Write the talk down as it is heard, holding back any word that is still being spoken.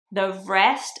The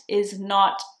rest is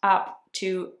not up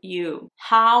to you.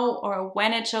 How or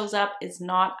when it shows up is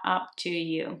not up to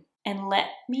you. And let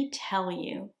me tell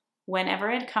you,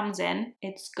 whenever it comes in,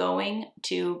 it's going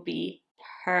to be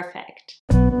perfect.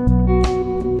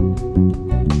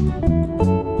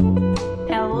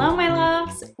 Hello, my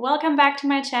loves! Welcome back to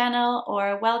my channel,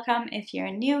 or welcome if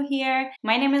you're new here.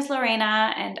 My name is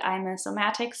Lorena and I'm a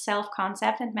somatic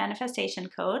self-concept and manifestation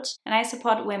coach, and I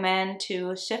support women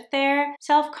to shift their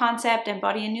self-concept,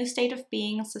 embody a new state of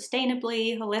being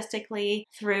sustainably, holistically,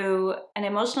 through an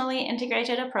emotionally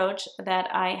integrated approach that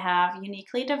I have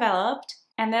uniquely developed.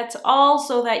 And that's all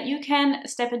so that you can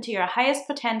step into your highest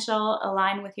potential,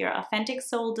 align with your authentic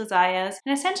soul desires,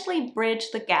 and essentially bridge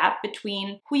the gap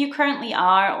between who you currently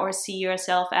are or see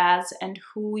yourself as and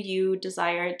who you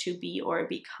desire to be or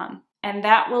become. And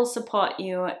that will support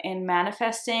you in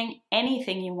manifesting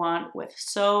anything you want with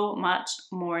so much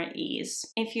more ease.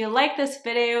 If you like this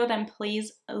video, then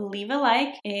please leave a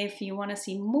like. If you want to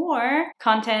see more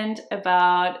content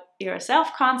about your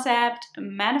self-concept,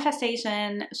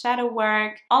 manifestation, shadow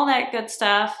work, all that good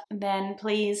stuff, then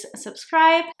please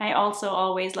subscribe. I also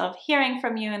always love hearing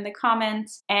from you in the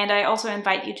comments, and I also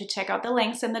invite you to check out the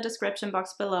links in the description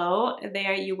box below.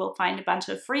 There you will find a bunch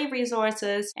of free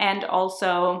resources and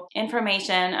also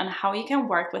information on how you can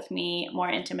work with me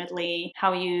more intimately,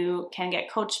 how you can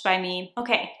get coached by me.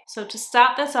 Okay, so to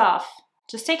start this off,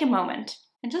 just take a moment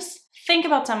and just think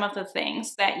about some of the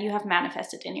things that you have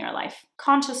manifested in your life,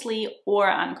 consciously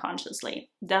or unconsciously,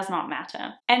 does not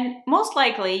matter. And most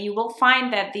likely you will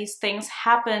find that these things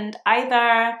happened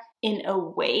either in a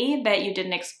way that you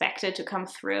didn't expect it to come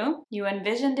through. You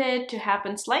envisioned it to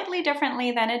happen slightly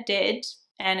differently than it did,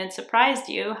 and it surprised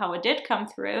you how it did come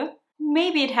through.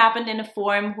 Maybe it happened in a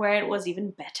form where it was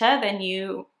even better than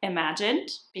you imagined,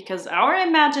 because our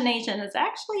imagination is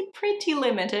actually pretty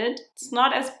limited. It's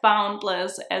not as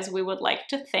boundless as we would like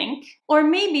to think. Or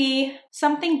maybe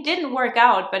something didn't work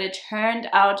out, but it turned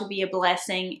out to be a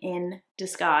blessing in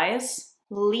disguise,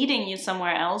 leading you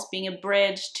somewhere else, being a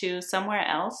bridge to somewhere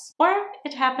else. Or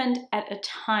it happened at a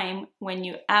time when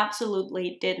you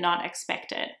absolutely did not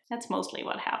expect it. That's mostly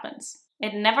what happens.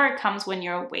 It never comes when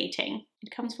you're waiting. It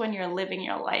comes when you're living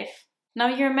your life. Now,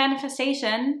 your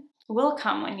manifestation will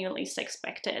come when you least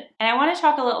expect it. And I want to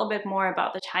talk a little bit more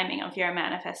about the timing of your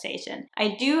manifestation.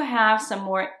 I do have some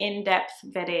more in-depth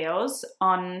videos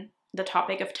on the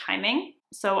topic of timing,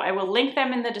 so I will link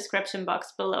them in the description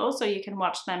box below so you can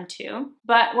watch them too.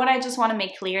 But what I just want to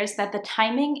make clear is that the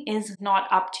timing is not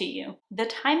up to you. The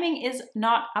timing is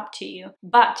not up to you.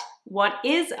 But what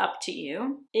is up to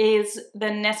you is the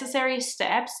necessary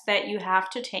steps that you have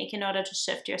to take in order to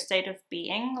shift your state of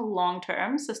being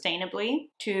long-term, sustainably,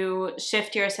 to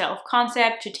shift your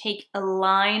self-concept, to take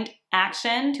aligned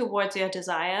action towards your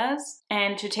desires,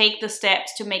 and to take the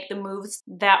steps to make the moves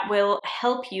that will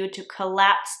help you to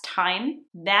collapse time.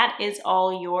 That is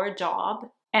all your job.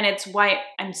 And it's why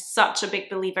I'm such a big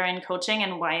believer in coaching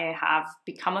and why I have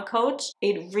become a coach.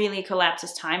 It really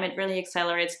collapses time. It really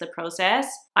accelerates the process.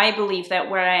 I believe that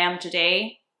where I am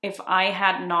today, if I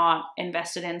had not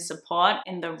invested in support,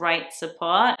 in the right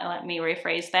support, let me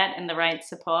rephrase that, in the right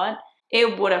support,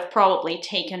 it would have probably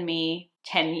taken me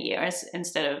 10 years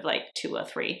instead of like 2 or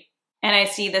 3. And I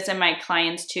see this in my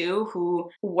clients too,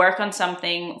 who work on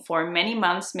something for many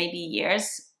months, maybe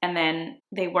years, and then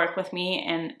they work with me,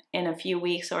 and in a few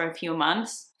weeks or a few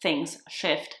months, things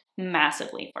shift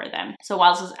massively for them. So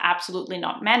while this is absolutely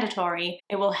not mandatory,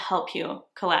 it will help you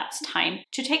collapse time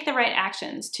to take the right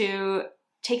actions, to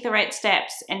take the right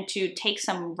steps, and to take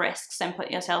some risks and put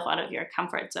yourself out of your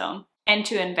comfort zone, and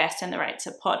to invest in the right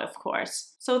support, of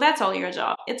course. So that's all your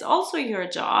job. It's also your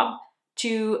job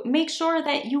to make sure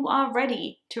that you are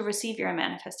ready to receive your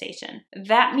manifestation.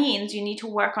 That means you need to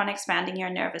work on expanding your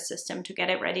nervous system to get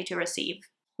it ready to receive,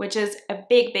 which is a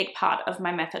big, big part of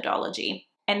my methodology.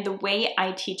 And the way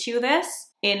I teach you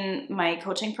this in my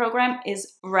coaching program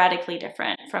is radically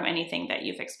different from anything that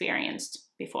you've experienced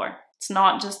before. It's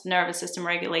not just nervous system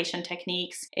regulation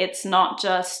techniques. It's not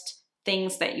just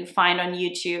things that you find on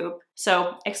YouTube.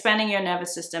 So expanding your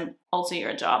nervous system, also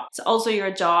your job. It's also your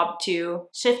job to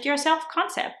shift your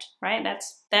self-concept, right?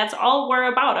 That's all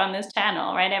we're about on this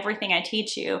channel, right? Everything I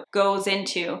teach you goes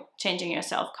into changing your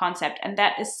self-concept. And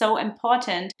that is so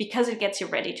important because it gets you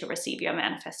ready to receive your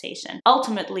manifestation.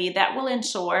 Ultimately, that will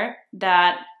ensure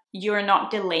that you're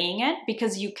not delaying it,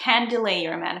 because you can delay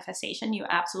your manifestation. You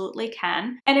absolutely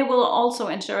can. And it will also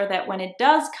ensure that when it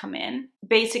does come in,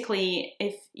 basically,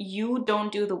 if you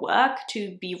don't do the work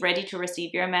to be ready to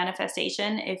receive your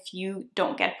manifestation, if you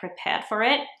don't get prepared for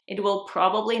it, it will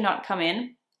probably not come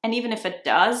in. And even if it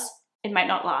does, it might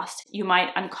not last. You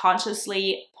might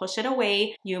unconsciously push it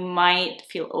away. You might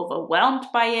feel overwhelmed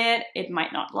by it. It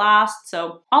might not last.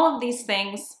 So all of these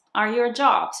things are your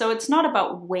job. So it's not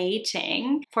about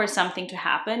waiting for something to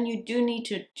happen. You do need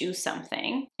to do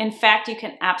something. In fact, you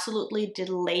can absolutely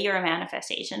delay your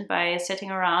manifestation by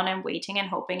sitting around and waiting and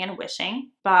hoping and wishing,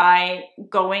 by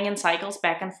going in cycles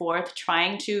back and forth,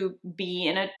 trying to be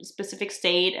in a specific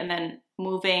state and then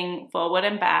moving forward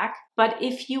and back. But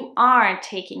if you are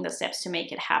taking the steps to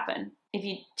make it happen, if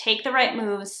you take the right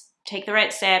moves, take the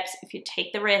right steps, if you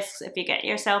take the risks, if you get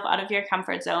yourself out of your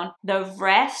comfort zone, the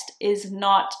rest is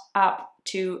not up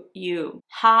to you.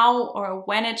 How or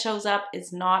when it shows up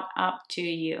is not up to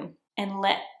you. And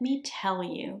let me tell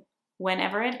you,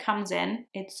 whenever it comes in,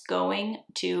 it's going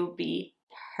to be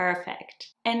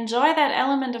perfect. Enjoy that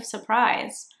element of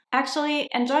surprise. Actually,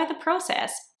 enjoy the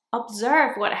process.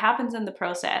 Observe what happens in the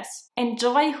process.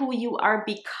 Enjoy who you are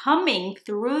becoming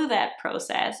through that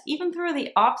process, even through the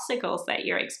obstacles that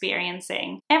you're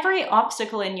experiencing. Every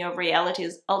obstacle in your reality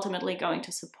is ultimately going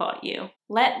to support you.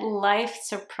 Let life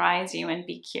surprise you and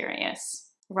be curious,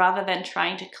 rather than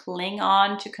trying to cling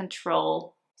on to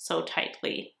control so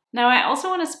tightly. Now, I also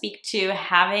want to speak to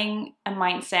having a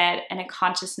mindset and a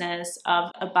consciousness of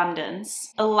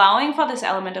abundance, allowing for this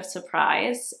element of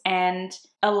surprise and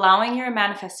allowing your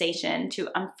manifestation to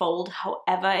unfold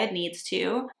however it needs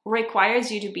to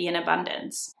requires you to be in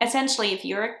abundance. Essentially, if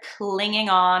you're clinging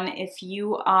on, if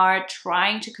you are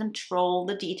trying to control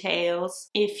the details,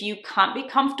 if you can't be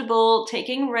comfortable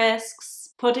taking risks,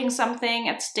 putting something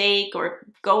at stake or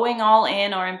going all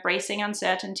in or embracing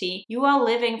uncertainty, you are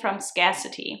living from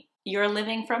scarcity. You're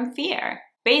living from fear.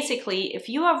 Basically, if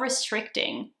you are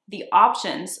restricting the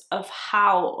options of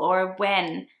how or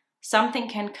when something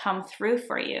can come through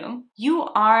for you, you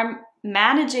are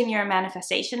managing your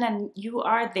manifestation and you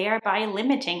are thereby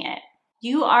limiting it.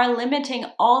 You are limiting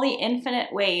all the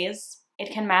infinite ways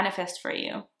it can manifest for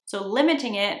you. So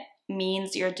limiting it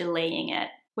means you're delaying it.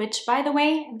 Which, by the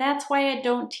way, that's why I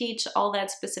don't teach all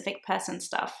that specific person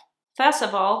stuff. First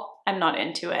of all, I'm not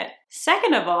into it.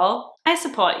 Second of all, I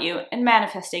support you in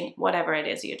manifesting whatever it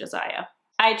is you desire.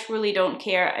 I truly don't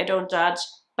care, I don't judge,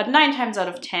 but 9 times out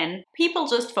of 10, people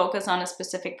just focus on a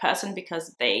specific person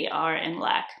because they are in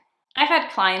lack. I've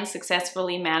had clients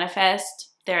successfully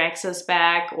manifest their exes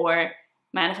back or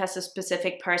manifest a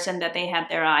specific person that they had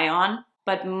their eye on.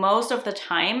 But most of the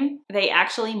time, they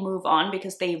actually move on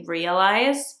because they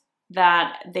realize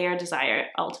that their desire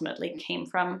ultimately came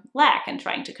from lack and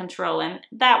trying to control. And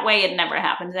that way it never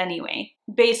happens anyway.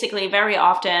 Basically, very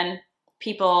often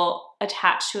people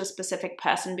attach to a specific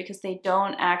person because they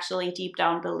don't actually deep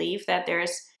down believe that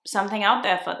there's something out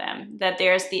there for them, that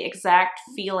there's the exact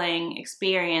feeling,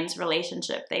 experience,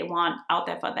 relationship they want out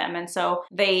there for them. And so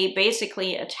they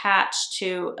basically attach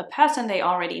to a person they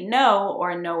already know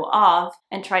or know of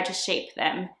and try to shape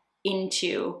them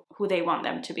into who they want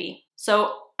them to be.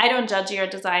 So I don't judge your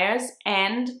desires.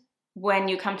 And when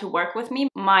you come to work with me,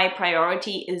 my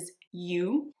priority is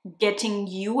you, getting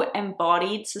you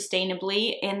embodied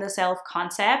sustainably in the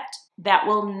self-concept that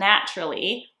will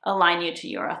naturally align you to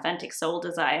your authentic soul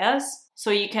desires.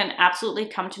 So you can absolutely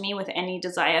come to me with any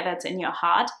desire that's in your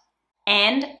heart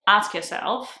and ask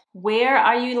yourself, where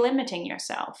are you limiting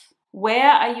yourself?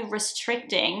 Where are you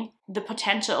restricting the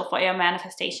potential for your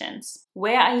manifestations?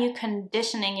 Where are you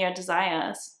conditioning your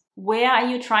desires? Where are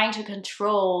you trying to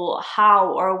control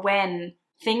how or when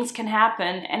things can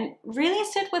happen? And really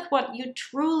sit with what you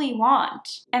truly want.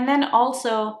 And then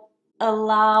also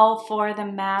allow for the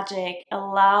magic,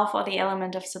 allow for the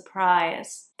element of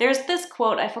surprise. There's this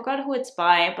quote, I forgot who it's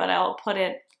by, but I'll put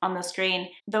it on the screen.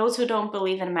 Those who don't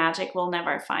believe in magic will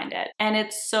never find it. And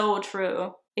it's so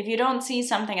true. If you don't see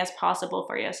something as possible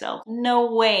for yourself,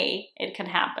 no way it can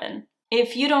happen.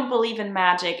 If you don't believe in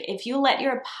magic, if you let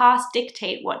your past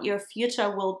dictate what your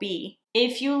future will be,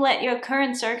 if you let your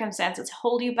current circumstances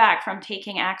hold you back from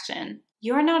taking action,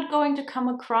 you're not going to come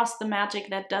across the magic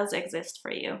that does exist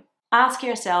for you. Ask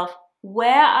yourself,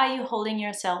 where are you holding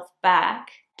yourself back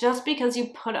just because you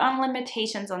put on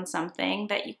limitations on something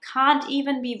that you can't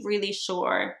even be really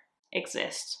sure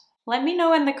exist? Let me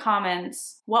know in the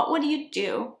comments, what would you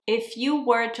do if you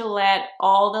were to let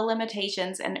all the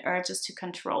limitations and urges to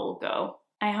control go?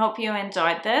 I hope you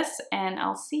enjoyed this, and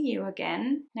I'll see you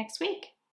again next week.